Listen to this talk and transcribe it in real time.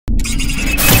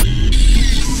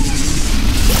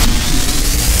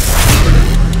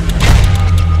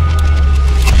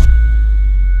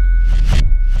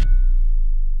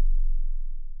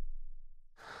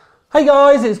Hey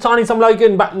guys, it's Tiny Tom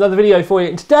Logan back with another video for you.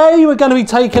 And today we're going to be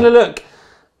taking a look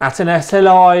at an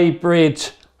SLI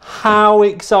Bridge. How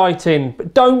exciting!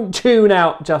 But don't tune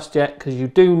out just yet because you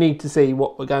do need to see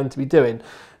what we're going to be doing.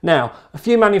 Now, a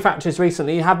few manufacturers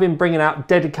recently have been bringing out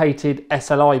dedicated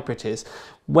SLI bridges.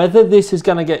 Whether this is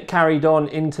going to get carried on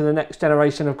into the next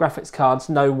generation of graphics cards,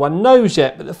 no one knows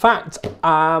yet. But the fact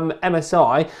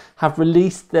MSI have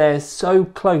released theirs so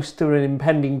close to an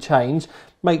impending change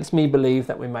makes me believe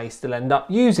that we may still end up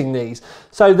using these.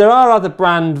 So there are other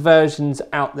brand versions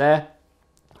out there,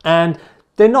 and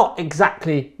they're not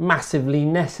exactly massively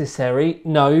necessary,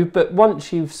 no, but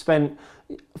once you've spent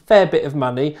a fair bit of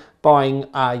money buying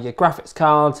your graphics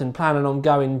cards and planning on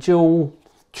going dual,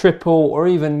 triple or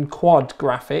even quad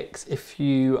graphics, if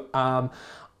you are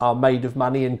made of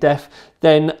money and def,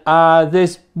 then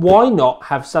there's why not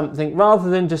have something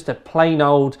rather than just a plain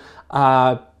old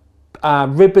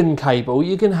ribbon cable.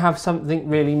 You can have something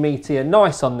really meaty and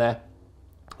nice on there.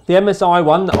 The MSI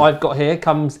one that I've got here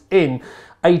comes in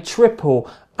a triple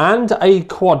and a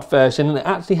quad version, and it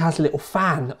actually has a little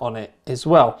fan on it as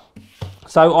well.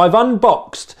 So I've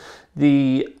unboxed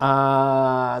the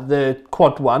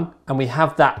quad one, and we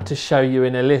have that to show you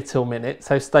in a little minute,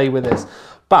 so stay with us.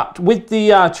 But with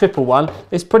the triple one,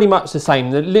 it's pretty much the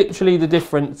same. Literally the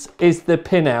difference is the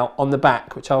pin out on the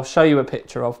back, which I'll show you a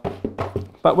picture of.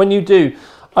 But when you do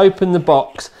open the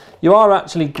box, you are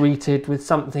actually greeted with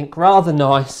something rather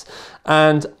nice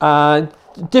and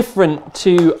different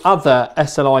to other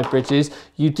SLI bridges.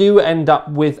 You do end up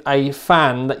with a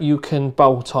fan that you can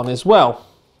bolt on as well.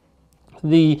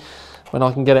 When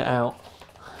I can get it out.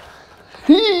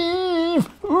 There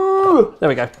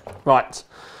we go. Right.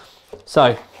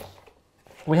 So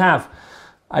we have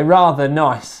a rather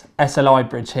nice SLI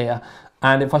bridge here,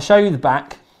 and if I show you the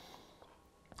back,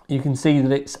 you can see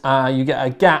that it's you get a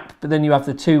gap, but then you have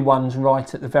the two ones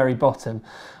right at the very bottom.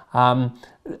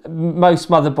 Most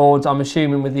motherboards, I'm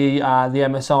assuming with the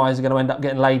MSIs, are going to end up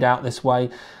getting laid out this way.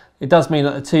 It does mean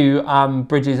that the two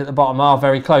bridges at the bottom are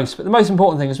very close, but the most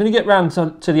important thing is when you get round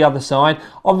to the other side,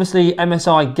 obviously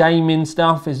MSI gaming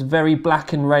stuff is very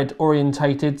black and red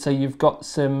orientated, so you've got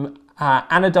some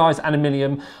anodized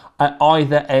aluminium at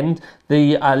either end.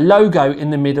 The logo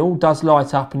in the middle does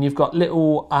light up, and you've got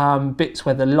little bits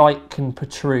where the light can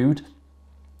protrude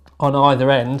on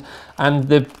either end, and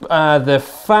the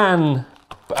fan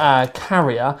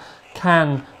carrier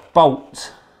can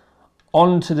bolt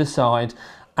onto the side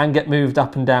and get moved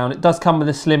up and down. It does come with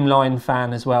a slimline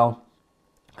fan as well,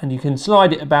 and you can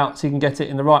slide it about so you can get it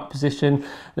in the right position.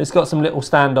 And it's got some little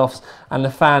standoffs, and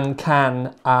the fan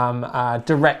can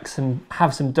direct and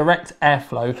have some direct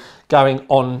airflow going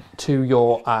on to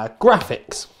your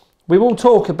graphics. We will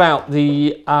talk about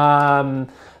the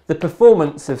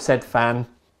performance of said fan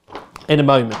in a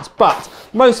moment, but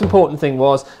the most important thing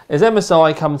is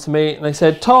MSI come to me and they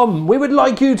said, "Tom, we would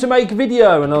like you to make a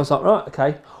video," and I was like, right,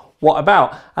 okay. What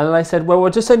about? And they said, well,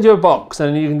 we'll just send you a box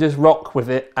and you can just rock with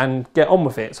it and get on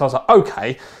with it. So I was like,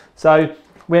 okay. So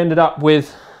we ended up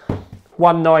with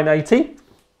 1 980,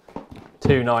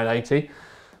 2 980,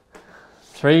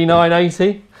 3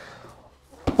 980,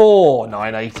 4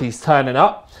 980s turning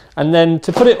up. And then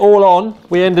to put it all on,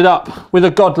 we ended up with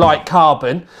a godlike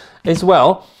carbon as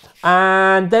well.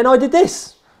 And then I did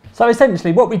this. So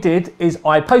essentially what we did is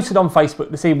I posted on Facebook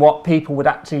to see what people would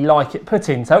actually like it put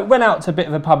in. So it went out to a bit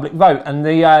of a public vote, and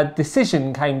the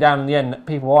decision came down in the end that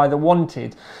people either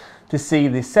wanted to see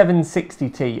the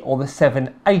 760T or the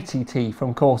 780T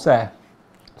from Corsair.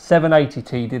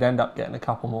 780T did end up getting a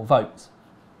couple more votes.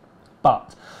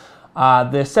 But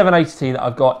the 780T that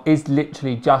I've got is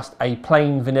literally just a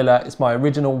plain vanilla. It's my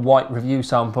original white review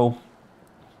sample.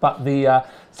 But the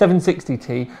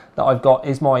 760T that I've got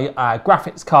is my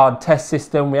graphics card test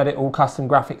system. We had it all custom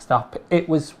graphics up. It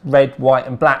was red, white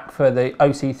and black for the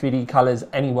OC3D colours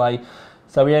anyway,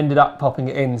 so we ended up popping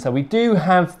it in. So we do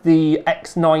have the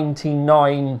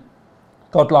X99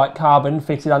 godlike carbon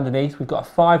fitted underneath. We've got a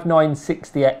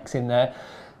 5960X in there.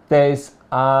 There's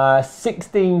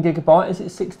 16 gigabyte. Is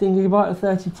it 16 gigabyte or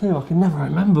 32? I can never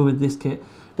remember with this kit.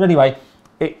 But anyway,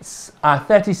 it's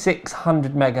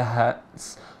 3600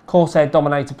 megahertz. Corsair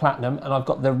Dominator Platinum, and I've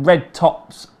got the red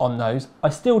tops on those. I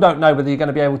still don't know whether you're going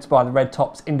to be able to buy the red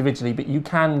tops individually, but you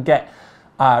can get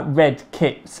red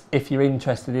kits if you're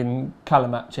interested in colour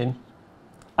matching.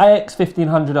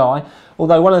 AX1500i,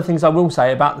 although one of the things I will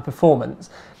say about the performance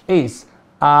is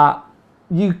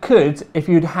you could, if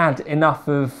you'd had enough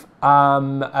of,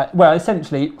 well,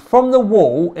 essentially from the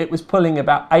wall it was pulling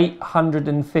about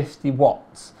 850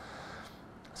 watts.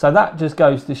 So that just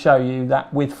goes to show you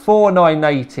that with 4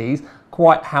 980s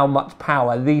quite how much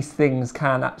power these things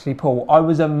can actually pull. I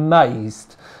was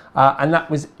amazed. And that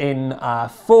was in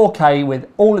 4K with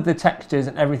all of the textures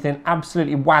and everything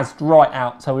absolutely wazzed right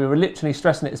out. So we were literally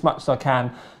stressing it as much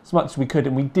as we could,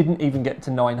 and we didn't even get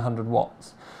to 900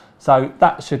 watts. So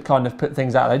that should kind of put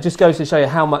things out there. It just goes to show you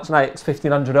how much an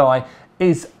X9900i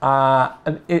is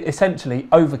essentially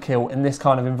overkill in this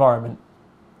kind of environment.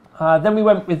 Then we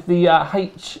went with the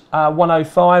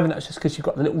H105, and that's just because you've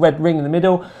got the little red ring in the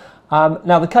middle.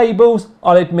 Now the cables,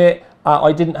 I'll admit,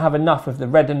 I didn't have enough of the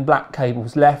red and black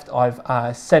cables left.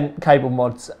 I've sent Cable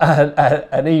Mods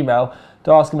an email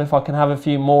to ask them if I can have a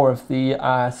few more of the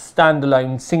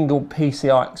standalone single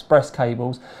PCI Express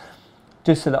cables,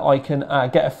 just so that I can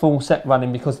get a full set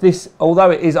running, because this, although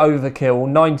it is overkill,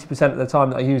 90% of the time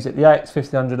that I use it, the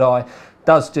AX1500i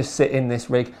does just sit in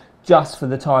this rig just for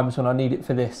the times when I need it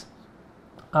for this.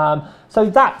 So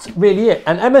that's really it.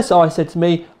 And MSI said to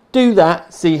me, do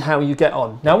that, see how you get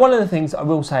on. Now, one of the things I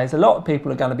will say is a lot of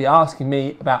people are going to be asking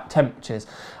me about temperatures,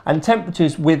 and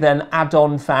temperatures with an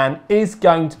add-on fan is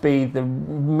going to be the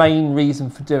main reason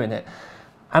for doing it.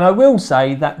 And I will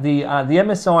say that the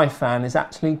MSI fan is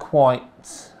actually quite,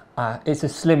 it's a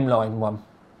slimline one,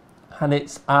 and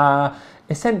it's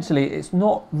essentially, it's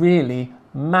not really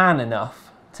man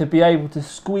enough to be able to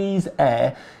squeeze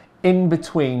air in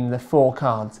between the four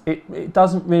cards. It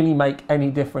doesn't really make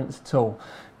any difference at all.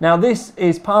 Now, this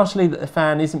is partially that the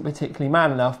fan isn't particularly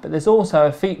man enough, but there's also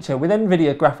a feature with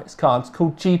Nvidia graphics cards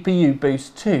called GPU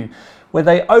Boost 2, where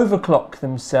they overclock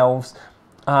themselves,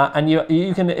 and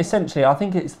you can essentially, I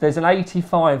think there's an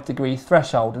 85-degree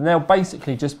threshold, and they'll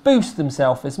basically just boost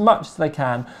themselves as much as they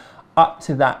can up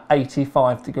to that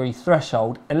 85-degree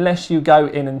threshold, unless you go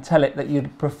in and tell it that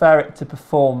you'd prefer it to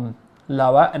perform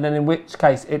lower, and then in which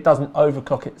case it doesn't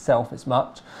overclock itself as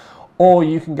much. Or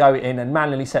you can go in and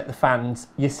manually set the fans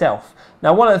yourself.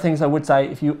 Now, one of the things I would say,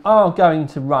 if you are going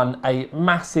to run a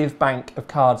massive bank of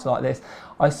cards like this,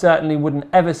 I certainly wouldn't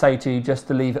ever say to you just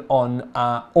to leave it on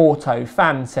auto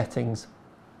fan settings.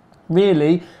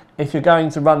 Really, if you're going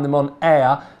to run them on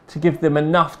air, to give them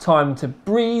enough time to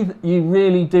breathe, you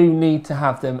really do need to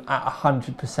have them at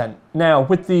 100%. Now,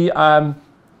 with the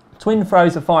twin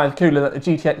Frozer 5 cooler that the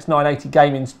GTX 980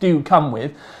 gamings do come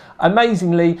with,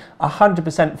 amazingly,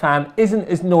 100% fan isn't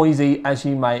as noisy as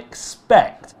you may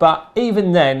expect. But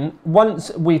even then, once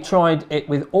we tried it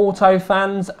with auto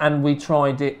fans and we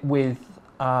tried it with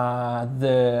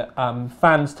the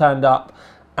fans turned up,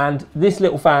 and this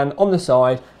little fan on the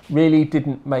side really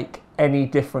didn't make any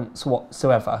difference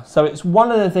whatsoever. So it's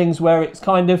one of the things where it's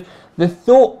kind of, the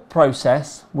thought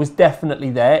process was definitely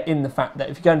there in the fact that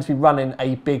if you're going to be running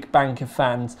a big bank of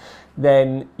fans,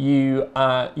 then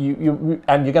and you're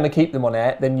going to keep them on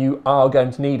air, then you are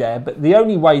going to need air. But the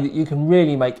only way that you can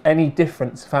really make any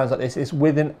difference to fans like this is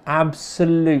with an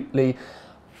absolutely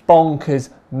bonkers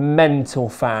mental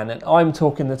fan. And I'm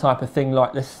talking the type of thing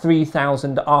like the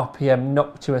 3000 RPM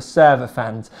Noctua server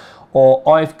fans, or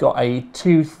I've got a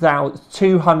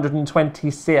 220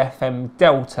 CFM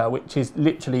Delta, which is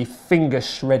literally finger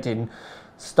shredding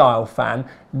style fan.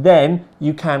 Then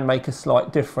you can make a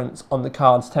slight difference on the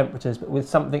card's temperatures. But with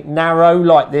something narrow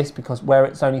like this, because where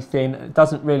it's only thin, it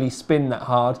doesn't really spin that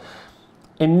hard.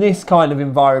 In this kind of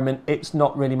environment, it's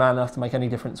not really man enough to make any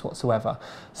difference whatsoever.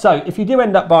 So if you do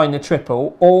end up buying the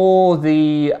triple or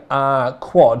the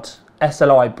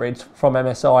Quad-SLI Bridge from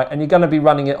MSI, and you're going to be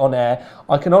running it on air,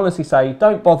 I can honestly say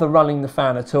don't bother running the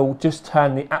fan at all. Just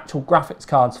turn the actual graphics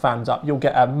card's fans up. You'll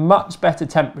get a much better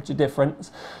temperature difference.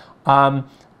 And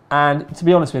to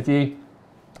be honest with you,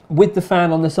 with the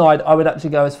fan on the side, I would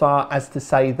actually go as far as to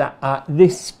say that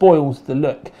this spoils the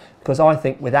look, because I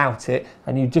think without it,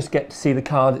 and you just get to see the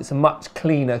card, it's a much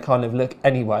cleaner kind of look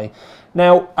anyway.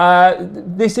 Now,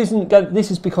 this is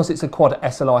because it's a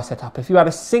Quad-SLI setup. If you had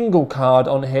a single card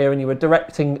on here and you were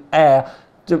directing air,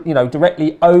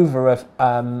 directly over a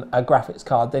graphics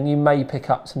card, then you may pick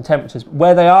up some temperatures.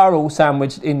 Where they are all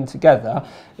sandwiched in together,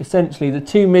 essentially the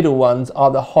two middle ones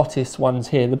are the hottest ones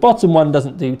here. The bottom one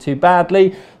doesn't do too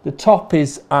badly. The top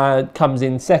comes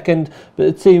in second, but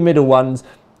the two middle ones,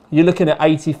 you're looking at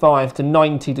 85 to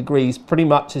 90 degrees pretty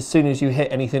much as soon as you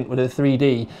hit anything with a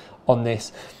 3D on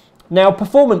this. Now,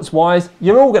 performance-wise,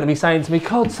 you're all going to be saying to me,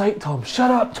 God's sake, Tom,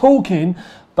 shut up talking.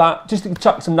 But just to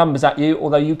chuck some numbers at you,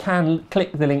 although you can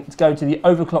click the link to go to the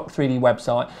Overclock 3D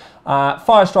website,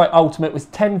 Firestrike Ultimate was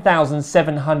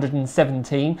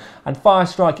 10,717 and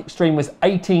Firestrike Extreme was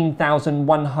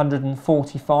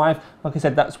 18,145. Like I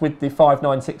said, that's with the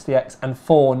 5960X and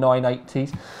 4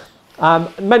 980s.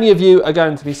 Many of you are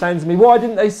going to be saying to me, why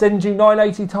didn't they send you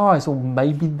 980 tyres? Or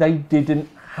maybe they didn't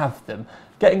have them.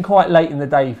 Getting quite late in the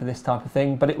day for this type of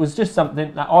thing, but it was just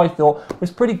something that I thought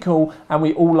was pretty cool, and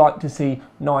we all like to see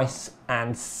nice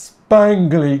and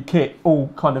spangly kit all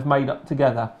kind of made up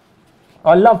together.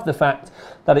 I love the fact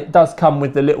that it does come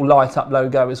with the little light up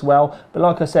logo as well, but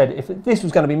like I said, if this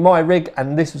was going to be my rig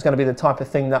and this was going to be the type of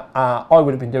thing that I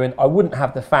would have been doing, I wouldn't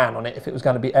have the fan on it if it was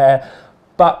going to be air.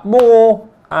 But more,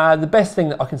 the best thing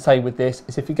that I can say with this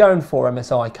is if you're going for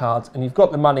MSI cards and you've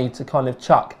got the money to kind of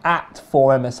chuck at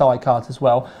 4 MSI cards as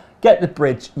well, get the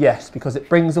bridge, yes, because it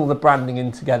brings all the branding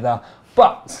in together,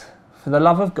 but for the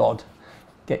love of God,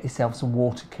 get yourself some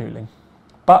water cooling.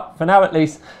 But for now at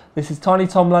least, this is Tiny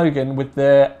Tom Logan with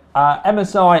the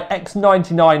MSI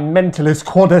X99 Mentalist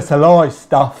Quad-SLI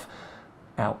stuff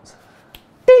out.